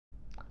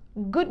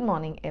Good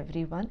morning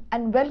everyone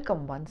and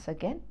welcome once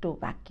again to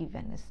Wacky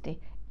Wednesday.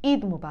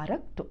 Eid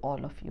Mubarak to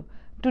all of you.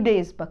 Today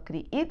is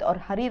Bakri-Eid or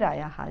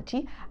Raya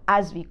Haji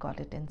as we call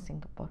it in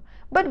Singapore.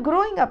 But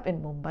growing up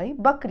in Mumbai,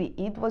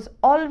 Bakri-Eid was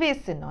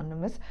always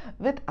synonymous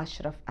with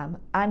Ashraf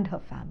and her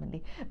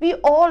family. We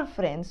all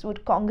friends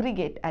would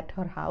congregate at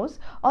her house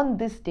on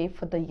this day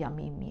for the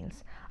yummy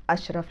meals.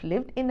 Ashraf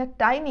lived in a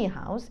tiny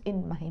house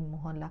in Mahim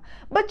Mohalla,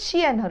 but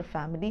she and her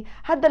family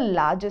had the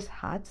largest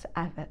hearts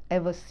I've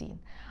ever seen.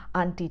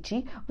 Auntie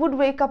Ji would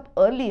wake up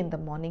early in the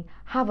morning,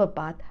 have a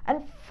bath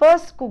and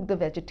first cook the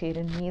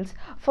vegetarian meals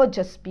for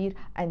Jaspir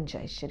and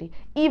Jaishri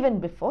even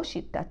before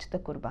she touched the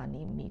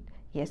Qurbani meat.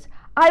 Yes,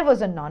 I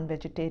was a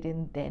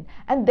non-vegetarian then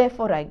and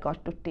therefore I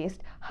got to taste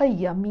her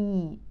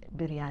yummy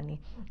biryani,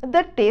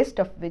 the taste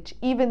of which,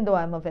 even though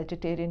I'm a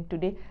vegetarian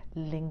today,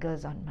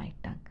 lingers on my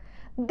tongue.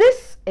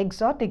 This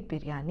exotic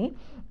biryani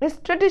is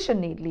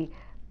traditionally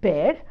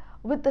paired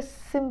with a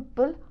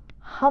simple,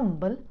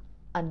 humble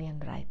onion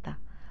raita.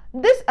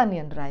 This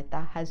onion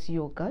raita has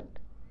yogurt,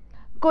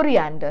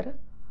 coriander,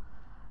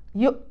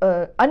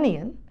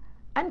 onion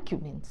and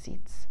cumin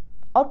seeds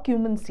or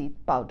cumin seed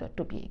powder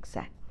to be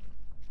exact.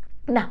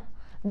 Now,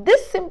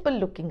 this simple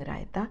looking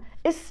raita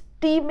is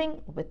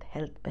steaming with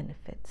health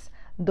benefits.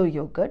 The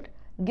yogurt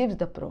gives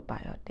the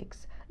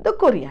probiotics, the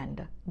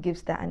coriander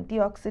gives the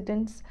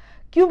antioxidants,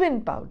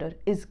 cumin powder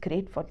is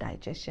great for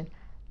digestion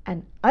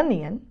and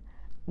onion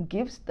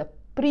gives the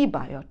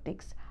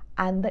prebiotics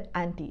and the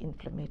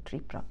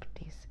anti-inflammatory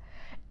properties.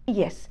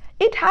 Yes,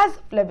 it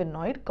has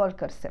flavonoid called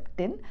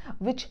quercetin,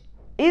 which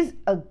is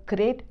a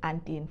great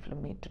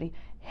anti-inflammatory.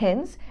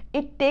 Hence,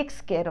 it takes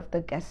care of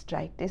the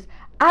gastritis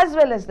as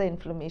well as the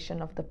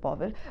inflammation of the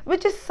bowel,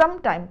 which is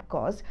sometimes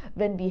caused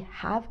when we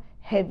have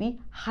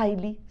heavy,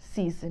 highly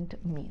seasoned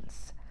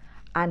meals.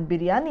 And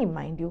biryani,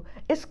 mind you,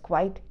 is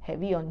quite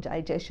heavy on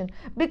digestion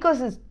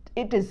because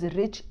it is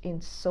rich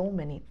in so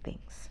many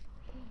things.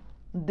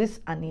 This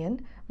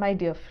onion, my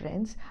dear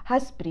friends,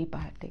 has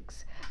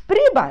prebiotics.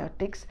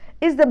 Prebiotics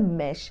is the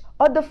mesh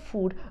or the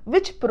food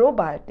which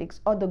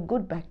probiotics or the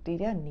good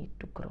bacteria need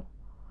to grow.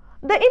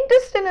 The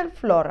intestinal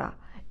flora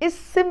is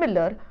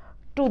similar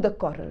to the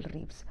coral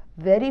reefs,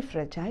 very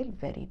fragile,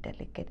 very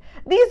delicate.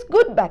 These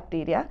good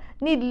bacteria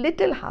need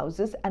little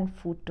houses and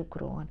food to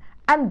grow on,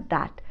 and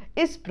that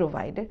is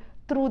provided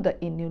through the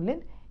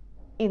inulin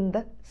in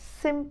the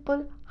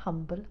simple,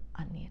 humble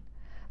onion.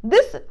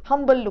 This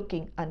humble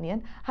looking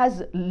onion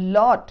has a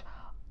lot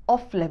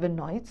of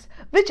flavonoids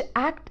which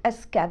act as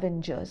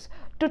scavengers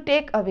to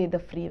take away the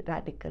free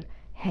radical.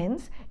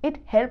 Hence, it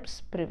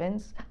helps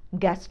prevent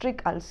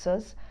gastric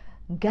ulcers,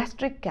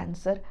 gastric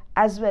cancer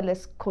as well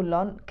as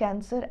colon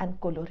cancer and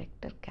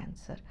colorectal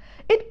cancer.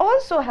 It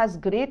also has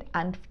great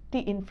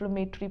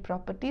anti-inflammatory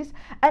properties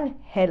and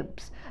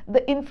helps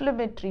the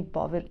inflammatory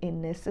bowel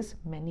illnesses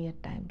many a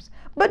times.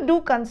 But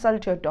do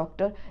consult your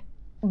doctor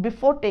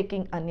before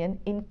taking onion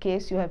in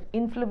case you have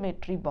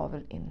inflammatory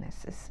bowel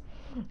illnesses.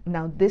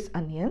 Now this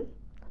onion,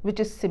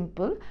 which is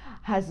simple,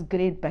 has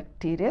great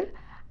bacterial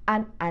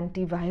and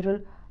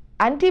antibacterial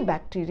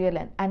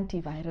and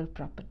antiviral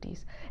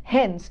properties.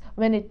 Hence,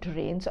 when it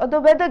rains or the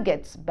weather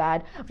gets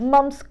bad,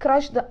 mums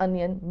crush the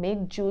onion,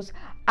 make juice,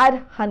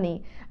 add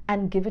honey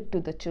and give it to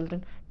the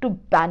children to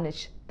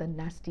banish the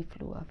nasty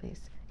flu away.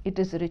 It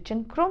is rich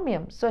in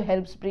chromium, so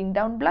helps bring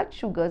down blood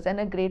sugars and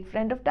a great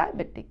friend of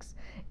diabetics.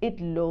 It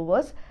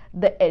lowers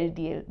the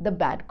LDL, the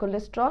bad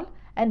cholesterol,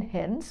 and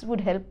hence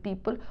would help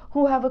people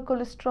who have a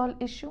cholesterol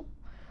issue.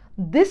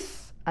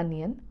 This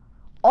onion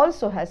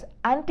also has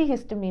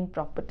antihistamine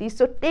properties,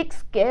 so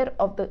takes care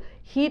of the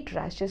heat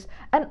rashes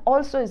and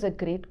also is a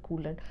great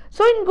coolant.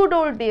 So in good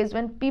old days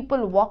when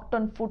people walked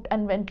on foot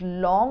and went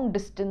long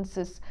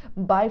distances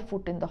by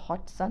foot in the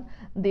hot sun,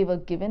 they were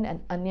given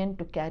an onion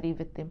to carry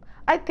with them.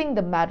 I think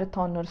the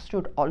marathoners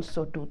should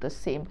also do the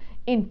same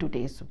in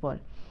today's world.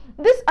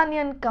 This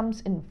onion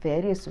comes in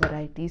various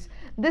varieties.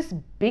 This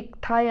big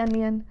thigh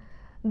onion,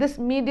 this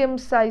medium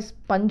sized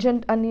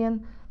pungent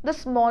onion, the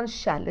small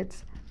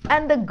shallots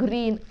and the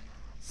green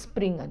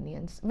spring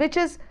onions, which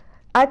is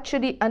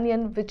actually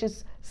onion which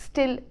is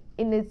still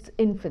in its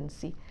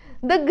infancy.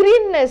 The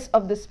greenness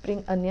of the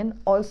spring onion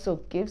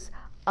also gives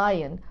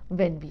iron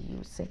when we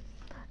use it.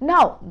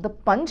 Now, the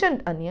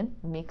pungent onion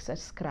makes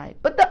us cry,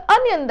 but the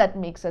onion that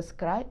makes us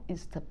cry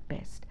is the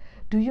best.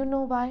 Do you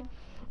know why?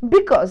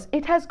 Because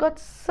it has got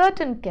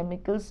certain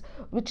chemicals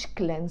which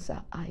cleanse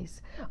our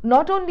eyes,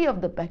 not only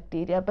of the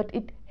bacteria, but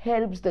it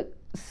helps the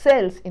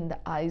cells in the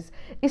eyes,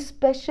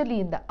 especially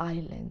in the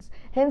eye lens.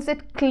 Hence,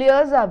 it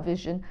clears our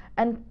vision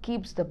and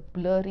keeps the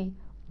blurry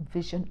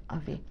vision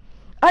away.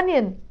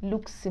 Onion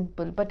looks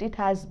simple, but it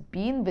has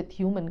been with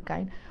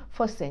humankind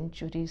for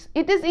centuries.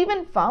 It is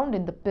even found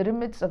in the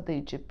pyramids of the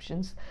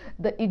Egyptians.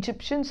 The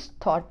Egyptians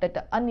thought that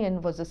the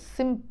onion was a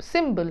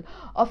symbol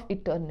of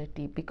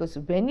eternity, because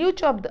when you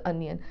chop the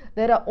onion,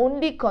 there are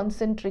only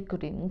concentric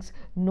rings,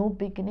 no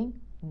beginning,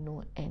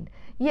 no end.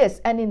 Yes,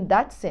 and in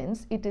that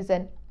sense, it is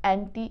an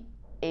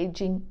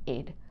anti-aging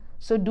aid.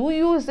 So do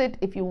use it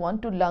if you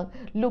want to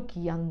look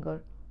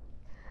younger.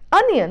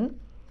 Onion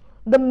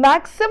The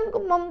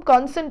maximum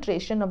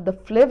concentration of the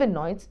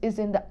flavonoids is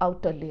in the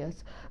outer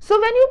layers. So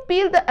when you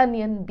peel the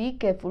onion, be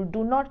careful,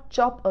 do not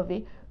chop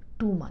away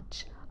too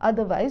much.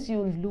 Otherwise, you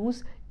will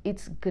lose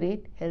its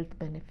great health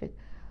benefit.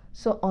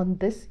 So on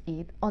this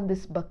Eid, on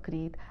this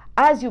Bakri-Eid,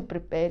 as you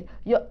prepare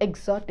your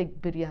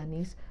exotic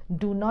biryanis,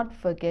 do not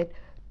forget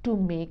to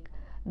make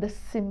the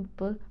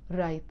simple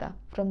raita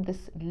from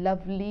this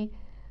lovely,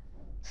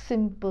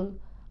 simple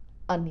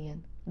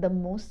onion, the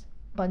most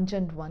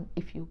pungent one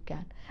if you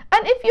can.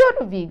 And if you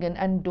are a vegan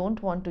and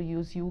don't want to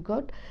use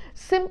yogurt,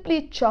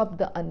 simply chop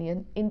the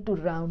onion into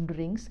round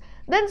rings,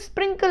 then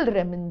sprinkle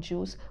lemon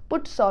juice,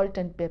 put salt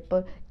and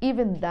pepper.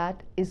 Even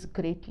that is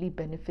greatly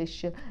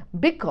beneficial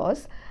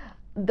because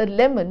the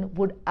lemon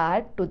would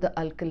add to the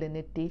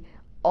alkalinity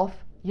of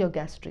your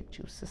gastric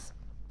juices.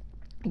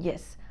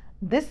 Yes,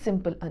 this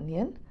simple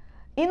onion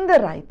in the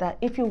raita,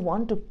 if you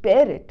want to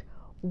pair it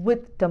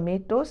with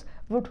tomatoes,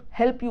 would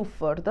help you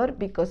further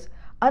because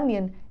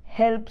onion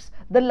helps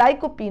the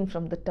lycopene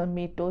from the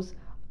tomatoes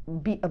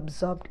be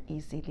absorbed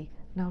easily.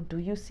 Now, do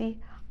you see?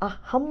 A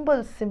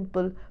humble,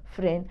 simple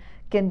friend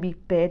can be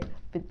paired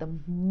with the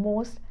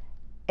most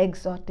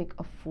exotic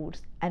of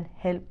foods and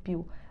help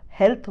you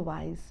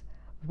health-wise,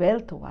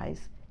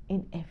 wealth-wise,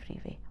 in every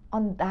way.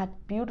 On that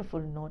beautiful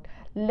note,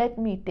 let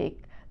me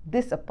take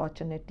this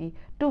opportunity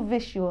to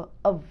wish you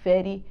a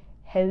very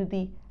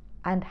healthy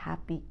and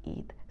happy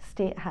Eid.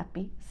 Stay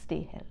happy,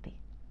 stay healthy.